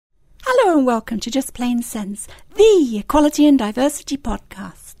Hello and welcome to Just Plain Sense, the Equality and Diversity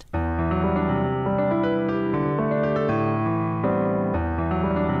podcast.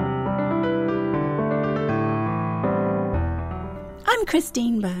 I'm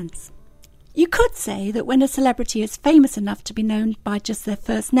Christine Burns. You could say that when a celebrity is famous enough to be known by just their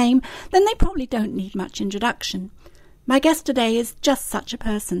first name, then they probably don't need much introduction. My guest today is just such a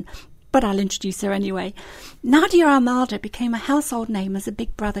person, but I'll introduce her anyway. Nadia Almada became a household name as a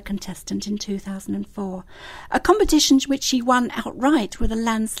Big Brother contestant in 2004, a competition which she won outright with a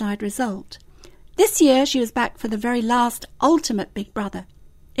landslide result. This year she was back for the very last ultimate Big Brother.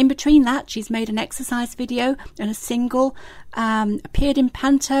 In between that, she's made an exercise video and a single, appeared in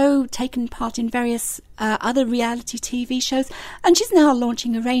Panto, taken part in various other reality TV shows, and she's now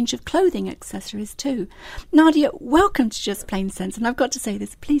launching a range of clothing accessories too. Nadia, welcome to Just Plain Sense, and I've got to say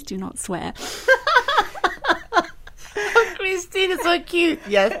this, please do not swear. Oh, Christine, it's so cute.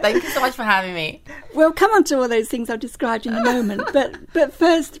 Yes, thank you so much for having me. We'll come on to all those things I've described in a moment, but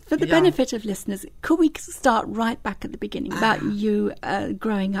first, for the benefit of listeners, could we start right back at the beginning about you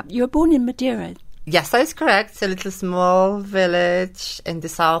growing up? You were born in Madeira. Yes, that is correct. It's a little small village in the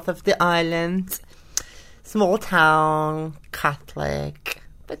south of the island. Small town, Catholic,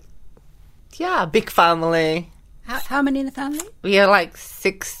 but yeah, big family. How many in the family? We are like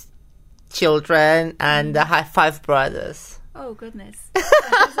 6 children, and I have 5 brothers. Oh, goodness.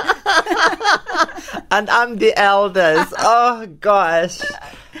 And I'm the eldest. Oh, gosh.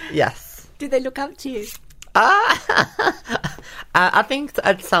 Yes. Do they look up to you? I think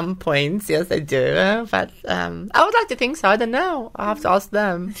at some points, yes, they do. But I would like to think so. I don't know. I have to ask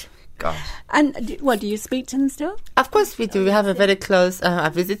them. Gosh. And do you speak to them still? Of course we do. We have a very close... I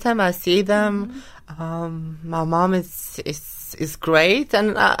visit them. I see them. My mom is great,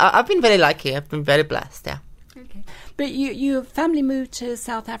 and I've been very lucky. I've been very blessed, yeah. Okay. But your family moved to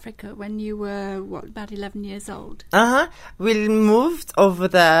South Africa when you were, about 11 years old? We moved over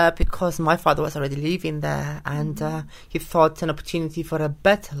there because my father was already living there, and he thought an opportunity for a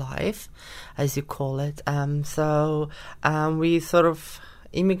better life, as you call it. So we sort of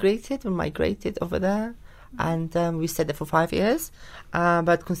migrated over there, and we stayed there for 5 years.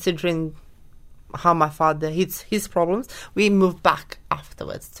 But considering how my father his problems, we moved back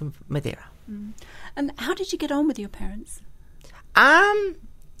afterwards to Madeira. And how did you get on with your parents?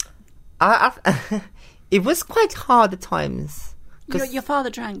 It was quite hard at times. Your father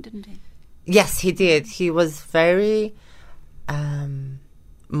drank, didn't he? Yes, he did. He was very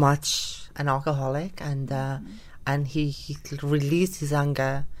much an alcoholic, and he released his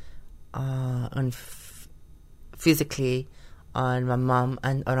anger physically on my mum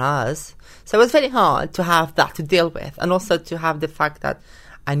and on us. So it was very hard to have that to deal with, and also to have the fact that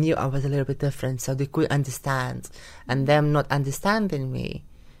I knew I was a little bit different, so they could understand. And them not understanding me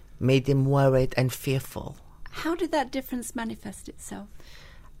made them worried and fearful. How did that difference manifest itself?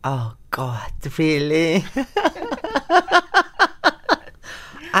 Oh, God, really?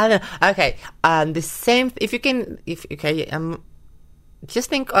 I don't know. Okay, the same...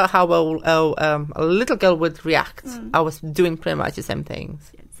 just think how a little girl would react. I was doing pretty much the same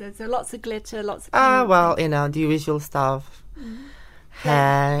things. So lots of glitter, lots of... the usual stuff.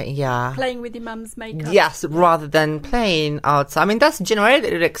 Yeah. Playing with your mum's makeup. Yes, rather than playing outside. I mean, that's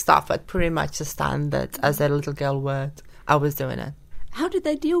generic stuff, but pretty much the standard as a little girl would. I was doing it. How did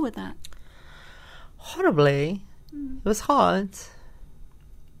they deal with that? Horribly. It was hard.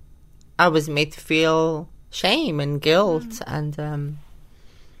 I was made to feel shame and guilt and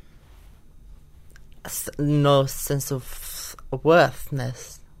no sense of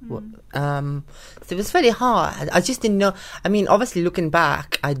worthness. So it was very hard. I just didn't know. I mean, obviously, looking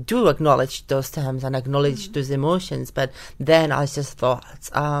back, I do acknowledge those terms and acknowledge those emotions. But then I just thought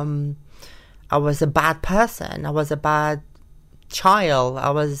I was a bad person. I was a bad child.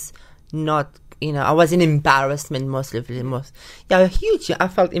 I was not, I was in embarrassment mostly. Huge. I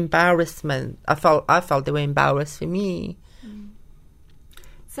felt embarrassment. I felt they were embarrassed for me.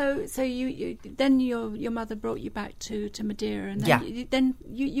 So you then your mother brought you back to Madeira, and then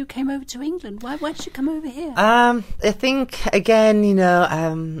you came over to England. Why did you come over here? I think again,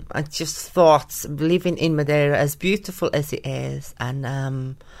 I just thought living in Madeira, as beautiful as it is, and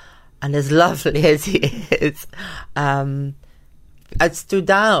as lovely as it is, I stood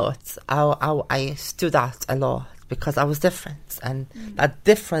out. I stood out a lot because I was different, and that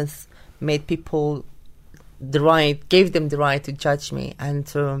difference made people gave them the right to judge me and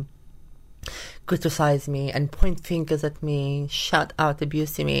to criticize me and point fingers at me, shout out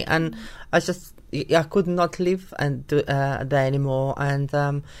abuse to me, and I could not live there anymore.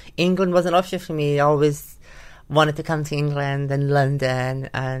 And England was an option for me. I always wanted to come to England and London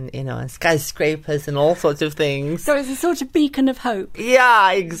and, and skyscrapers and all sorts of things. So it's a sort of beacon of hope.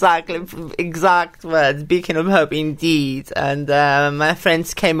 Yeah, exactly. Exact words. Beacon of hope, indeed. And my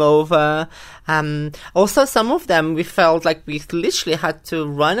friends came over. Also, some of them, we felt like we literally had to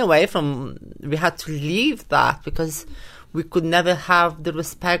run away from, we had to leave that because we could never have the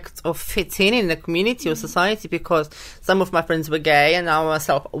respect of fitting in the community or society because some of my friends were gay and I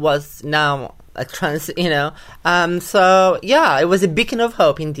myself was now a trans, So, yeah, it was a beacon of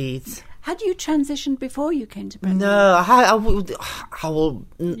hope indeed. Had you transitioned before you came to Britain? No, I will.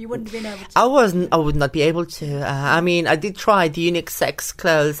 You wouldn't have been able to. I would not be able to. I did try the unisex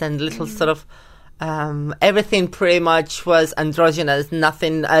clothes and little sort of. Everything pretty much was androgynous.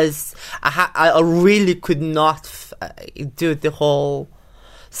 Nothing as I really could not do the whole.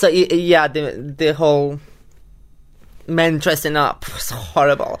 So yeah, the whole men dressing up was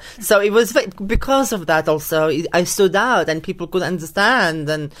horrible. So it was because of that. Also, I stood out and people could understand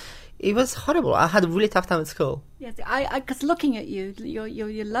and. It was horrible. I had a really tough time at school. Yes, because looking at you,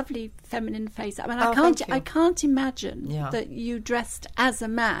 your lovely feminine face. I mean, I can't imagine that you dressed as a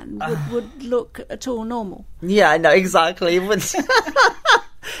man would look at all normal. Yeah, no, exactly. It would.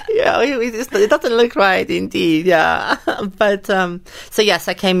 Yeah, it doesn't look right, indeed. Yeah, but so yes,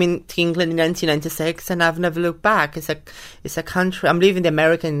 I came into England in 1996, and I've never looked back. It's a country. I'm living the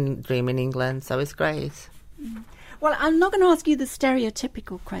American dream in England, so it's great. Mm. Well, I'm not going to ask you the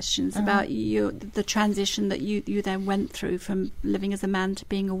stereotypical questions about the transition that you then went through from living as a man to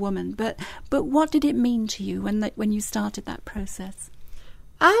being a woman. But what did it mean to you when you started that process?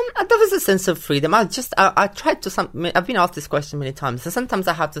 There was a sense of freedom. I tried to. I've been asked this question many times, and sometimes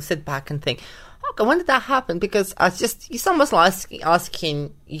I have to sit back and think, okay, when did that happen? Because it's almost like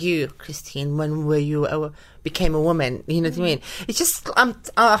asking you, Christine, when were you became a woman? You know what I mean? It's just I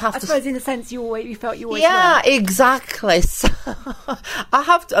suppose in a sense you felt you always were. Yeah, exactly. So I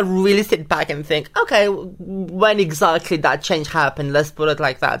have to really sit back and think, okay, when exactly that change happened? Let's put it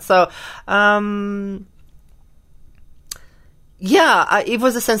like that. So. Yeah, it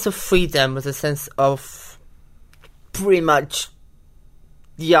was a sense of freedom, was a sense of pretty much,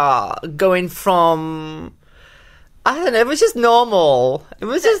 going from, I don't know, it was just normal. It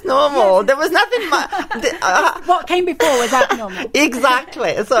was just normal. Yes. There was nothing what came before was abnormal.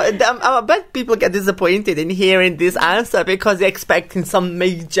 Exactly. So I bet people get disappointed in hearing this answer because they're expecting some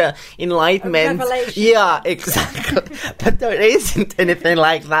major enlightenment. Revelation. Yeah, exactly. But there isn't anything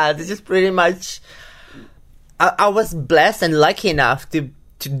like that. It's just pretty much... I was blessed and lucky enough to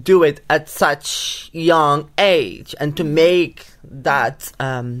do it at such young age and to make that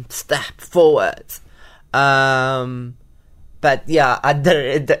step forward. But yeah,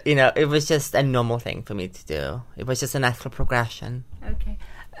 it was just a normal thing for me to do. It was just a natural progression. Okay.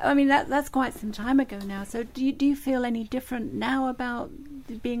 I mean, that's quite some time ago now. So do you feel any different now about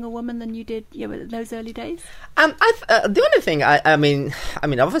being a woman than you did in those early days? The only thing, I mean,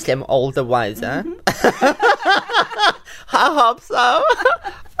 obviously I'm older, wiser. Mm-hmm. I hope so.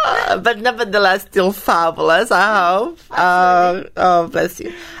 But nevertheless, still fabulous, I hope. Oh, bless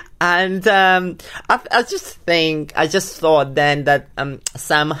you. And I just thought then that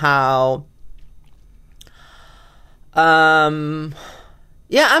somehow...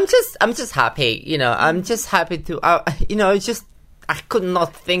 Yeah, I'm just happy, I'm just happy to, I could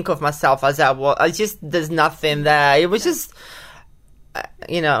not think of myself as I was. There's nothing there. It was just,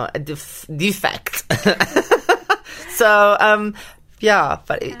 a defect. So, yeah,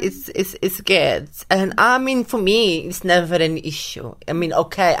 but it's good. And I mean, for me, it's never an issue. I mean,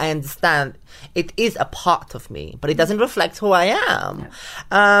 okay, I understand. It is a part of me, but it doesn't reflect who I am.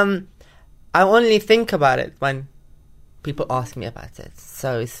 No. I only think about it when people ask me about it,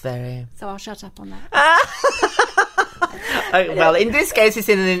 so it's very... So I'll shut up on that. Well, in this case, it's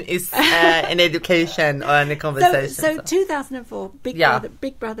an education or in a conversation. So 2004,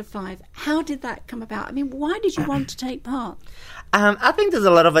 Big Brother 5. How did that come about? I mean, why did you want to take part? I think there's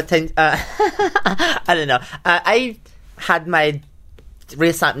a lot of attention. I don't know. I had my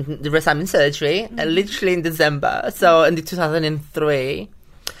reassignment surgery literally in December, so in 2003,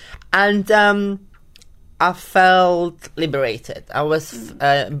 and I felt liberated. I was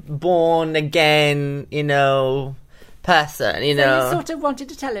born again, person, So you sort of wanted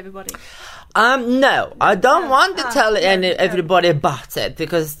to tell everybody? No, I don't want to tell everybody about it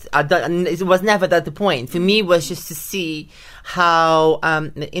because it was never that the point. For me, it was just to see how,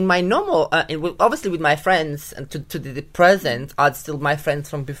 in my normal, obviously with my friends and to the present, are still my friends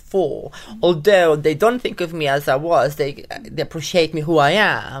from before. Although they don't think of me as I was, they appreciate me who I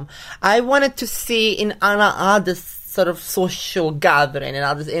am. I wanted to see in other sort of social gathering and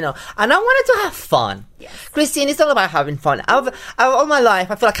others, and I wanted to have fun. Yes. Christine, it's all about having fun. All my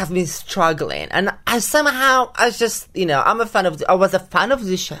life, I feel like I've been struggling, and I was a fan of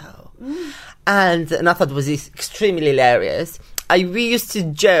the show, and I thought it was extremely hilarious. We used to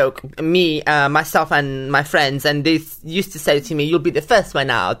joke, myself and my friends, and they used to say to me, "You'll be the first one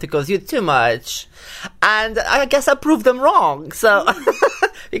out because you're too much." And I guess I proved them wrong. So,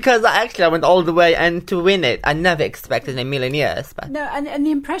 because I went all the way and to win it. I never expected in a million years. But. No, and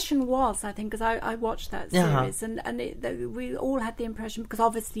the impression was, I think, because I watched that series, we all had the impression, because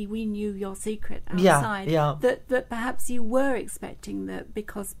obviously we knew your secret outside, that perhaps you were expecting that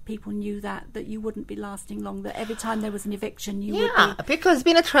because people knew that you wouldn't be lasting long, that every time there was an eviction you would be... because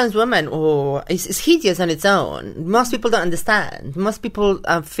being a trans woman is hideous on its own. Most people don't understand. Most people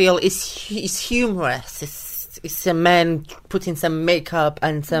feel it's humorous. It's a man putting some makeup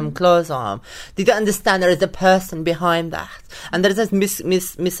and some clothes on. They don't understand there is a person behind that, and there is this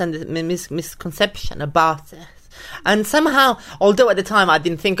misconception about it. And somehow, although at the time I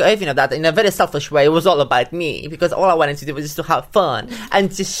didn't think of that in a very selfish way, it was all about me, because all I wanted to do was just to have fun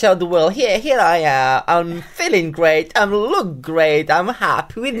and just show the world, here I am, I'm feeling great, I look great, I'm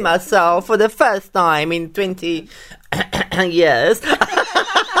happy with myself for the first time in 20 years.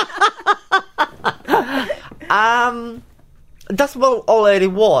 That's what all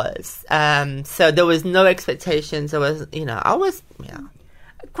it was. So there was no expectations. There was,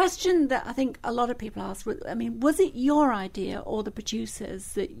 A question that I think a lot of people ask, was it your idea or the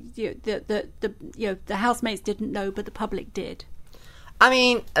producers that the housemates didn't know but the public did?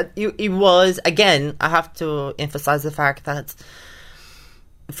 It was, again, I have to emphasize the fact that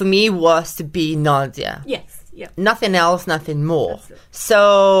for me it was to be Nadia. Yes, yeah. Nothing else, nothing more. Absolutely.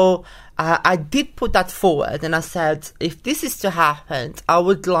 So I did put that forward, and I said, if this is to happen, I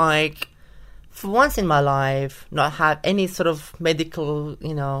would like, for once in my life, not have any sort of medical,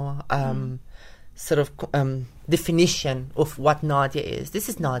 definition of what Nadia is. This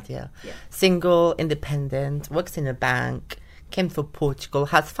is Nadia. Yeah. Single, independent, works in a bank, came from Portugal,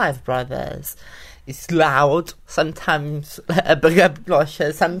 has 5 brothers, is loud, sometimes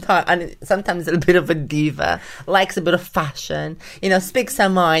obnoxious, sometimes a bit of a diva, likes a bit of fashion, speaks her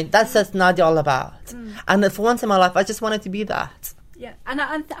mind. That's just Nadia all about. And for once in my life, I just wanted to be that. Yeah, and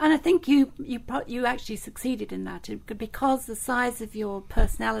I think you actually succeeded in that, because the size of your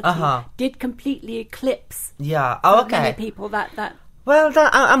personality did completely eclipse. Yeah. Oh, okay. Many people that. Well,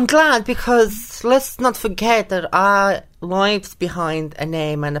 I'm glad, because let's not forget that our lives behind a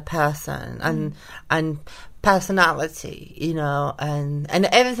name and a person and personality, and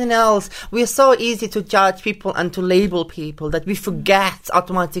everything else. We're so easy to judge people and to label people that we forget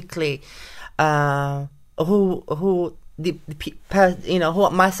automatically who who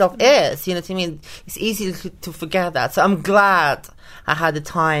myself is. You know what I mean? It's easy to forget that. So I'm glad I had the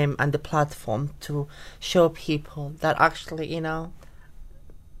time and the platform to show people that actually,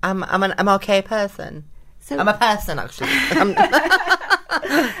 I'm an okay person. So I'm a person, actually. I'm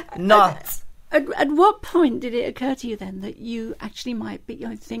not. At what point did it occur to you then that you actually might be,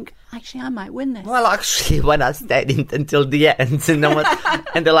 think, I might win this? Well, actually, when I stayed until the end, and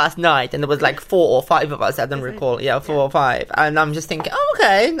the last night, and there was like 4 or 5 of us, I don't recall, 4 or 5, and I'm just thinking,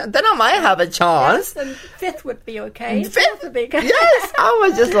 okay, then I might have a chance. Yes, and 5th would be okay. 5th would be okay. Yes, I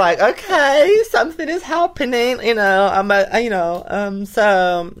was just like, okay, something is happening,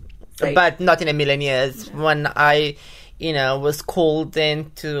 but not in a million years. When I was called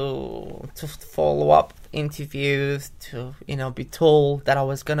in to follow up interviews, to be told that I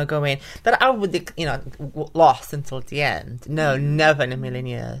was gonna go in, that I would lost until the end. No, never in a million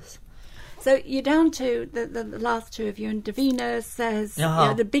years. So you're down to the last 2 of you, and Davina says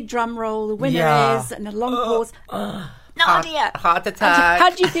the big drum roll, the winner is, and a long pause. Nadia! Heart attack.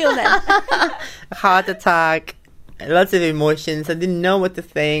 How did you feel then? Heart attack. Lots of emotions. I didn't know what to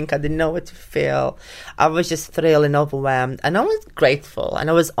think. I didn't know what to feel. I was just thrilled and overwhelmed. And I was grateful and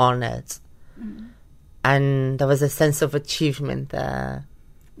I was honored. Mm-hmm. And there was a sense of achievement there.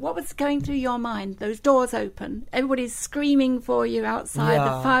 What was going through your mind? Those doors open. Everybody's screaming for you outside.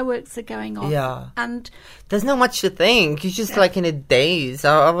 Yeah. The fireworks are going off. Yeah. And there's not much to think. You're just like in a daze.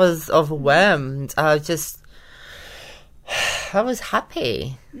 I was overwhelmed. I was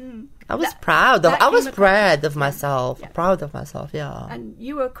happy. I was proud. I was proud of myself. Yeah. Proud of myself, yeah. And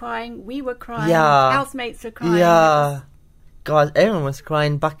you were crying. We were crying. Yeah. Housemates were crying. Yeah. God, everyone was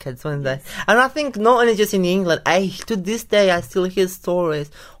crying buckets, weren't they? And I think not only just in England, to this day I still hear stories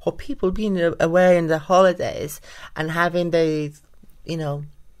of people being away in the holidays and having the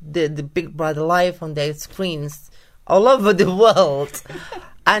Big Brother live on their screens all over the world.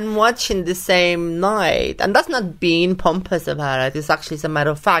 and watching the same night. And that's not being pompous about it. It's actually, as a matter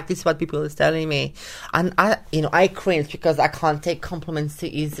of fact, this is what people are telling me. And I cringe because I can't take compliments too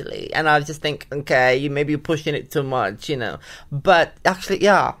easily. And I just think, okay, you maybe pushing it too much, But actually,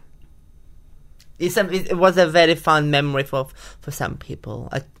 yeah. It was a very fun memory for some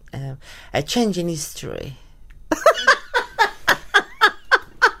people. A change in history.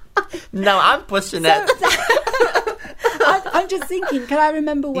 No, I'm pushing it. I'm just thinking, can I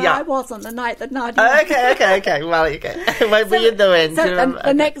remember where I was on the night that Nadia... Okay. Well, okay. What were you doing? So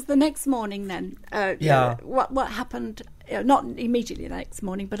the next morning then, what happened, not immediately the next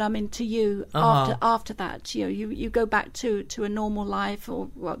morning, but I mean to you after that, you go back to a normal life, or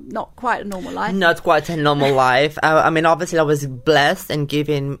not quite a normal life. Not quite a normal life. I mean, obviously I was blessed and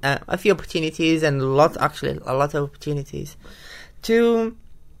given a few opportunities and a lot of opportunities to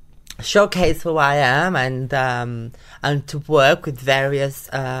showcase who I am and to work with various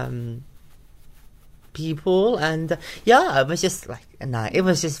people, and it was just it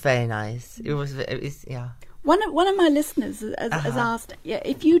was just very nice. It was One of my listeners has asked,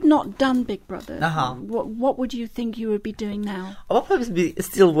 if you'd not done Big Brother, what would you think you would be doing now? I would probably be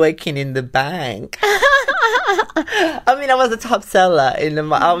still working in the bank. I mean, I was a top seller in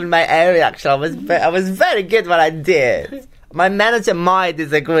my area. Actually, I was very good at what I did. My manager might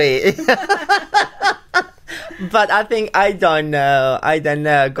disagree. But I think, I don't know.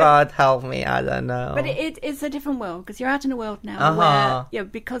 God help me, I don't know. But it's a different world, because you're out in a world now where,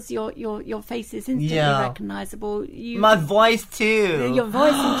 because your face is instantly recognisable. My voice too. Your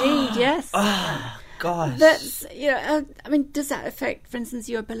voice, indeed, yes. Oh, gosh. That's, I mean, does that affect, for instance,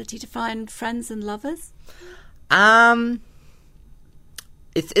 your ability to find friends and lovers?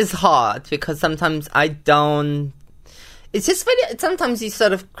 It's hard, because sometimes I don't. It's just very. Sometimes you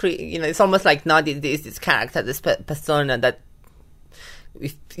sort of create. It's almost like Nadia is this character, this persona that,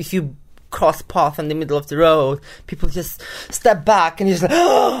 if you cross path in the middle of the road, people just step back and you're just like,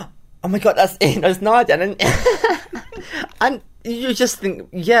 oh my God, that's Nadia, and you just think,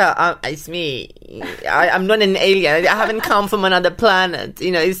 it's me. I'm not an alien. I haven't come from another planet.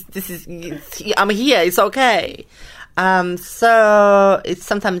 I'm here. It's okay. So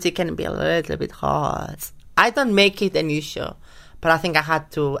sometimes it can be a little bit hard. I don't make it an issue, but I think I had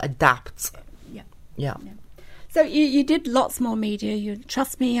to adapt. Yeah. So you did lots more media. You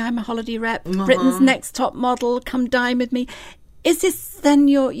Trust Me, I'm a Holiday Rep, Britain's Next Top Model, Come Dine With Me. Is this then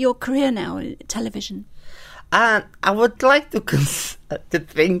your career now, television? I would like to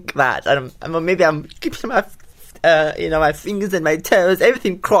think that. Maybe I'm keeping my my fingers and my toes,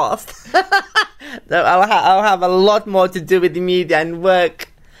 everything crossed. I'll have a lot more to do with the media and work.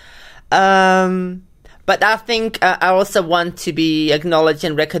 But I think I also want to be acknowledged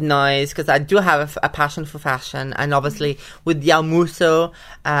and recognized, because I do have a passion for fashion, and obviously with Yamuso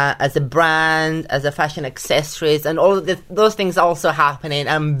as a brand, as a fashion accessories, and all of those things also happening.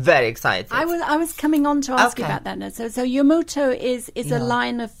 I'm very excited. I was coming on to ask you about that. So Yamuso is a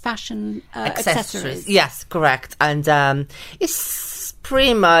line of fashion accessories. Yes, correct. And it's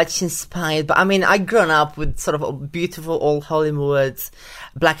pretty much inspired. But I mean, I grown up with sort of beautiful old Hollywood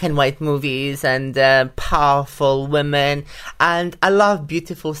black and white movies and powerful women, and I love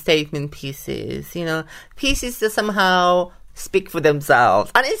beautiful statement pieces. Pieces that somehow speak for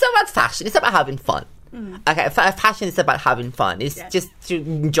themselves. And it's about fashion. It's about having fun. Okay, fashion is about having fun. It's just to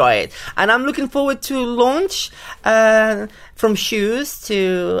enjoy it. And I'm looking forward to launch from shoes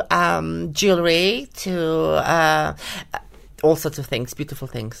to jewelry to all sorts of things, beautiful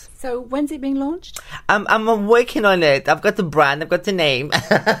things. So when's it being launched? I'm working on it. I've got the brand, I've got the name.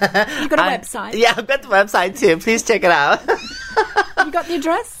 You've got a website? Yeah, I've got the website too. Please check it out. You got the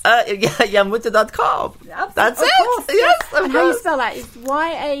address? Yamuto.com. That's it. Course, yes. And how you spell that is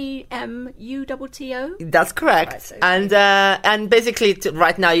YAMUTO? That's correct. Right, so and basically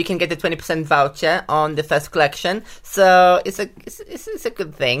right now you can get a 20% voucher on the first collection. So it's a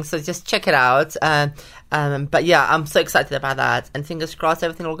good thing. So just check it out. But yeah, I'm so excited about that, and fingers crossed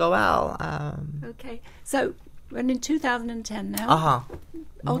everything will go well. Okay, so we're in 2010 now.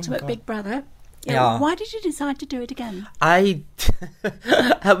 Ultimate Big Brother. Yeah. Why did you decide to do it again? I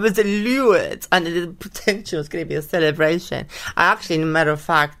was lured, and the potential was going to be a celebration. I actually, in a matter of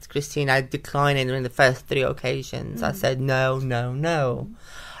fact, Christine, I declined it during the first 3 occasions. I said no.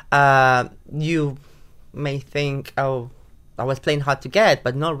 You may think, I was playing hard to get,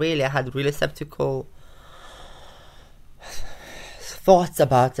 but not really. I had really skeptical thoughts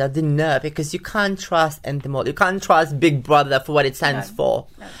about it. I didn't know, because you can't trust Endemol. You can't trust Big Brother for what it stands for.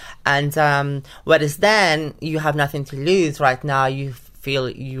 No. And whereas then you have nothing to lose right now. You feel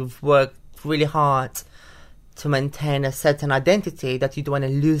you've worked really hard to maintain a certain identity that you don't want to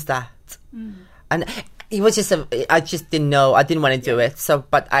lose that. And it was just I just didn't know. I didn't want to do it. So,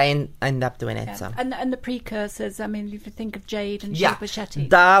 but I ended up doing it. Yeah. So. And the precursors. I mean, if you think of Jade and Shilpa Shetty,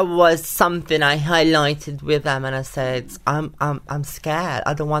 that was something I highlighted with them, and I said, I'm scared.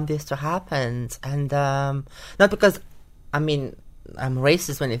 I don't want this to happen, and not because, I mean, I'm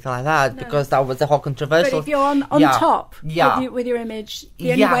racist or anything like that, because that was the whole controversial. But if you're on top with your image,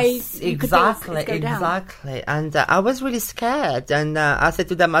 the only way you could do is go down. Exactly. And I was really scared. And I said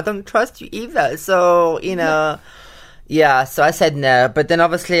to them, I don't trust you either. So, so I said no. But then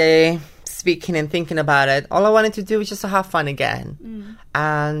obviously, speaking and thinking about it, all I wanted to do was just to have fun again.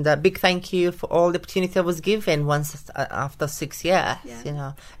 And a big thank you for all the opportunity I was given once after 6 years. It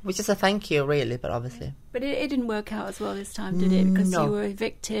was just a thank you, really, but obviously. But it didn't work out as well this time, did it? Because you were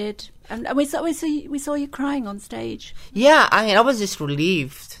evicted, and we saw you crying on stage. Yeah, I was just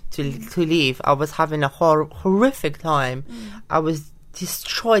relieved to leave. I was having a horrific time. I was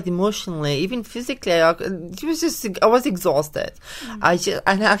destroyed emotionally, even physically. I was exhausted. I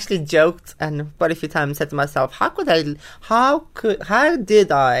actually joked and quite a few times said to myself, how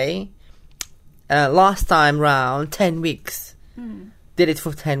did I last time round 10 weeks did it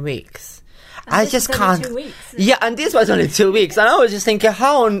for 10 weeks. And I just can't. 2 weeks. Yeah, and this was only 2 weeks, and I was just thinking,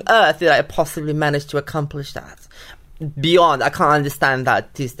 how on earth did I possibly manage to accomplish that? Beyond, I can't understand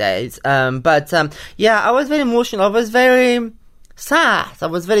that these days. I was very emotional. I was very sad. I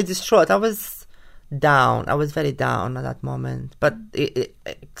was very distraught. I was down. I was very down at that moment, but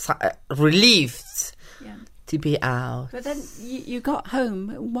relieved to be out. But then you got home.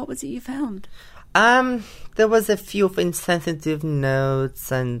 What was it you found? There was a few insensitive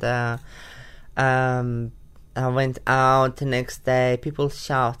notes, and I went out the next day. People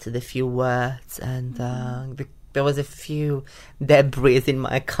shouted a few words, and there was a few debris in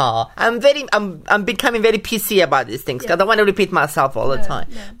my car. I'm becoming very PC about these things because I don't want to repeat myself all the time.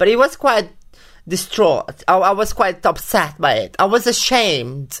 No. But it was quite distraught. I was quite upset by it. I was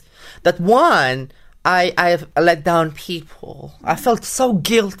ashamed that I let down people. I felt so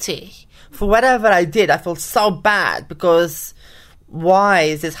guilty for whatever I did. I felt so bad because why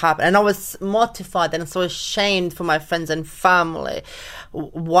is this happening? And I was mortified and so ashamed for my friends and family.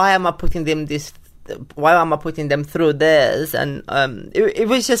 Why am I putting them through this? And it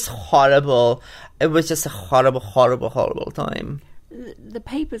was just horrible. It was just a horrible, horrible, horrible time. The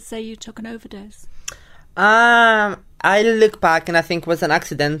papers say you took an overdose. I look back and I think it was an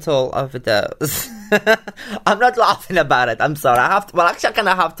accidental overdose. I'm not laughing about it. I'm sorry. I kind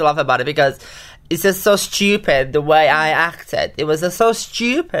of have to laugh about it because it's just so stupid the way I acted. It was just so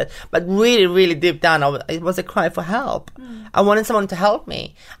stupid, but really, really deep down, it was a cry for help. I wanted someone to help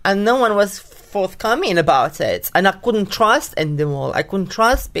me, and no one was forthcoming about it. And I couldn't trust Endemol. I couldn't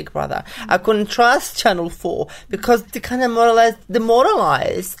trust Big Brother. I couldn't trust Channel 4 because they kind of more or less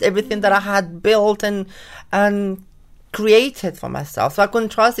demoralized everything that I had built and created for myself. So I couldn't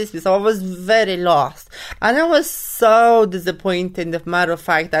trust this because I was very lost. And I was so disappointed, as a matter of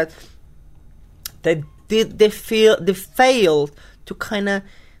fact, that they failed to kind of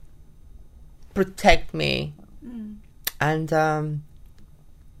protect me. And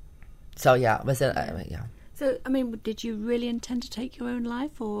so yeah, was it? Yeah. So I mean, did you really intend to take your own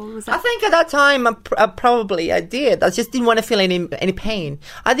life, or was that? I think at that time I did. I just didn't want to feel any pain.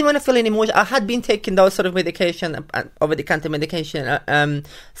 I didn't want to feel any emotion. I had been taking those sort of medication, over-the-counter medication,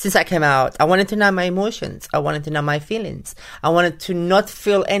 since I came out. I wanted to know my emotions. I wanted to know my feelings. I wanted to not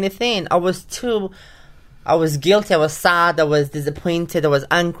feel anything. I was guilty, I was sad, I was disappointed, I was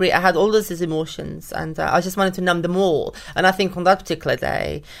angry. I had all those emotions, and I just wanted to numb them all. And I think on that particular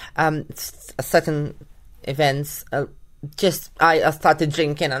day, certain events, I started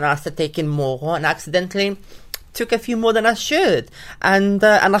drinking and I started taking more, and accidentally took a few more than I should. And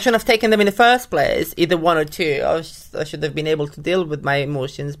I shouldn't have taken them in the first place, either one or two. I should have been able to deal with my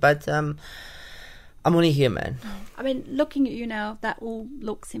emotions, but I'm only human. I mean, looking at you now, that all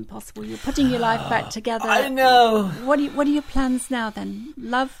looks impossible. You're putting your life back together. I know. What are your plans now then?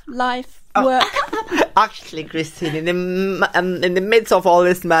 Love, life, work? Actually, Christine, in the midst of all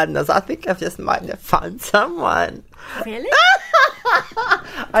this madness, I think I just might have found someone. Really?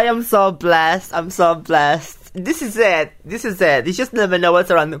 I am so blessed. I'm so blessed. This is it. You just never know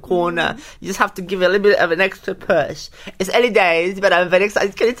what's around the corner. You just have to give it a little bit of an extra push. It's early days, but I'm very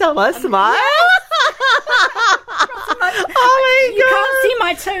excited. Can you tell my smile? Oh my God. You can't see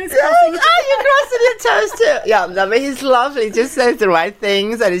my toes crossing. Oh, you're crossing your toes too. Yeah, I mean, he's lovely. He just says the right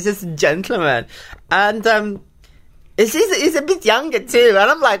things, and he's just a gentleman. And he's a bit younger too.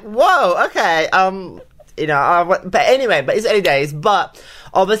 And I'm like, whoa, okay. but anyway, but it's early days. But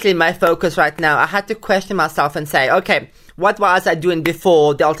obviously my focus right now, I had to question myself and say, okay, what was I doing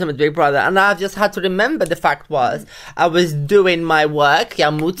before the Ultimate Big Brother? And I've just had to remember the fact was I was doing my work,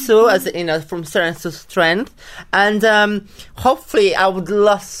 Yamutsu, as from strength to strength. And hopefully I would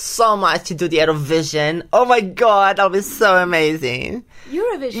love so much to do the Eurovision. Oh my God, that'll be so amazing.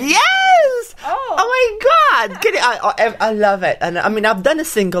 Eurovision? Yes! Oh my God! I love it. And I mean, I've done a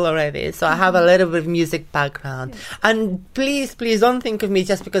single already, so I have a little bit of music background. Yes. And please don't think of me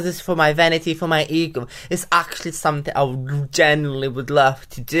just because it's for my vanity, for my ego. It's actually something I genuinely would love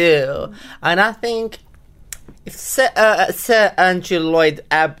to do. And I think if Sir Andrew Lloyd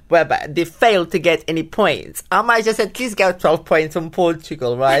Webber, they failed to get any points, I might just at least get 12 points from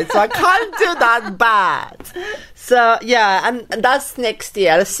Portugal, right? So I can't do that bad. So yeah, and that's next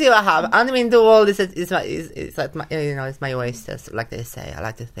year. Let's see what I have. I mean, the world is like my, it's my oasis, like they say. I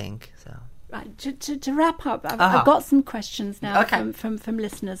like to think so. Right, to wrap up, I've got some questions now from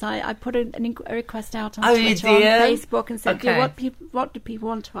listeners. I put a request out on Twitter, on Facebook, and said, what do people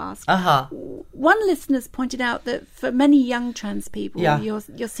want to ask? One listener's pointed out that for many young trans people,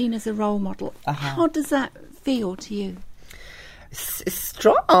 you're seen as a role model. How does that feel to you? It's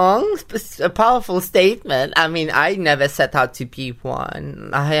strong. It's a powerful statement. I mean, I never set out to be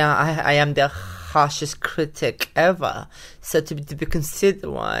one. I am the harshest critic ever, so to be considered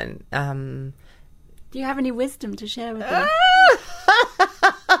one. Do you have any wisdom to share with them?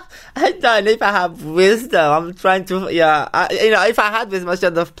 I don't know if I have wisdom. I'm trying to, if I had wisdom, I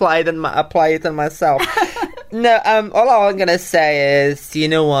should have apply it on myself. No, all I'm gonna say is, you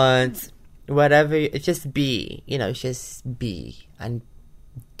know what, whatever, just be, just be and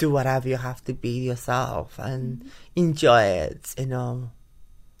do whatever you have to be yourself and enjoy it, And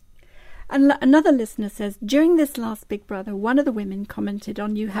another listener says, during this last Big Brother, one of the women commented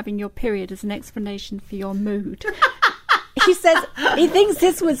on you having your period as an explanation for your mood. He says he thinks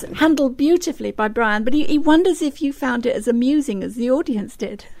this was handled beautifully by Brian, but he wonders if you found it as amusing as the audience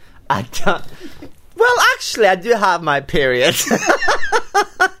did. I don't. Well, actually, I do have my period.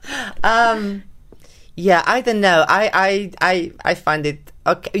 Yeah, I don't know. I find it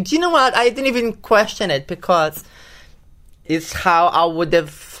okay. Do you know what? I didn't even question it because it's how I would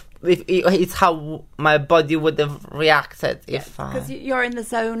have. It's how my body would have reacted because you're in the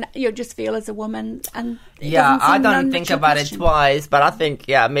zone. You just feel as a woman, and I don't think about it twice. But I think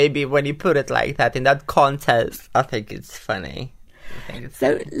maybe when you put it like that in that context, I think it's funny.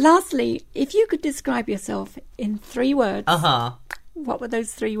 Lastly, if you could describe yourself in 3 words, what would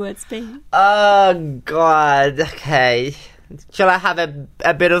those 3 words be? Oh God, okay. Shall I have a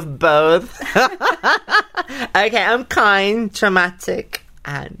bit of both? Okay, I'm kind, dramatic,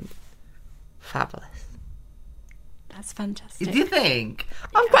 and fabulous. That's fantastic. Do you think?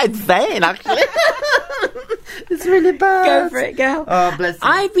 I'm quite vain, actually. It's really bad. Go for it, girl. Oh, bless you.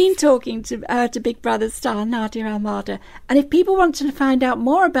 I've been talking to Big Brother star Nadia Almada, and if people want to find out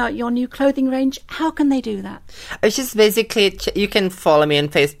more about your new clothing range, how can they do that? It's just basically, you can follow me on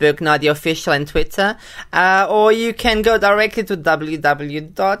Facebook, Nadia Official, and Twitter, or you can go directly to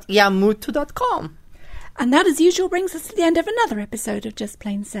www.yamutu.com. And that, as usual, brings us to the end of another episode of Just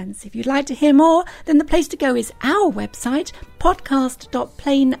Plain Sense. If you'd like to hear more, then the place to go is our website,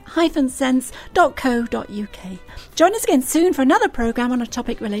 podcast.plain-sense.co.uk. Join us again soon for another programme on a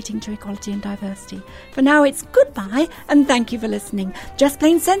topic relating to equality and diversity. For now, it's goodbye and thank you for listening. Just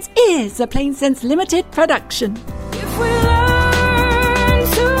Plain Sense is a Plain Sense Limited production.